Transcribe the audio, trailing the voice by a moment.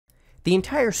The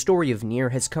entire story of Nier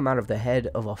has come out of the head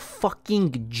of a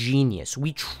fucking genius.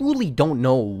 We truly don't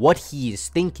know what he is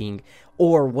thinking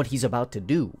or what he's about to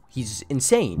do. He's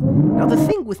insane. Now the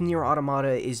thing with Nier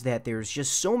Automata is that there's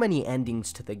just so many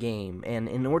endings to the game, and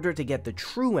in order to get the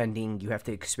true ending, you have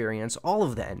to experience all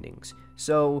of the endings.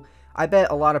 So I bet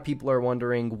a lot of people are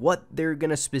wondering what they're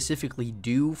gonna specifically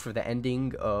do for the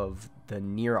ending of the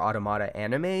Nier Automata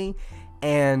anime,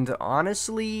 and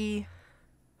honestly,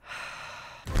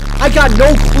 I got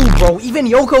no clue, bro. Even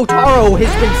Yoko Taro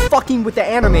has been fucking with the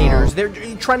animators. They're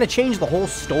trying to change the whole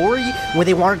story where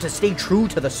they wanted to stay true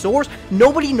to the source.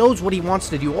 Nobody knows what he wants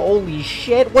to do. Holy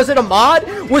shit. Was it a mod?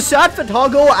 Was Sad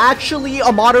Fatago actually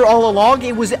a modder all along?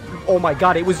 It was... Oh my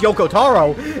god, it was Yoko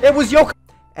Taro. It was Yoko...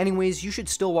 Anyways, you should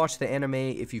still watch the anime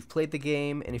if you've played the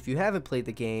game, and if you haven't played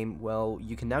the game, well,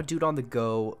 you can now do it on the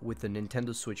go with the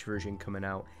Nintendo Switch version coming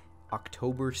out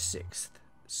October 6th.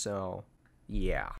 So, yeah.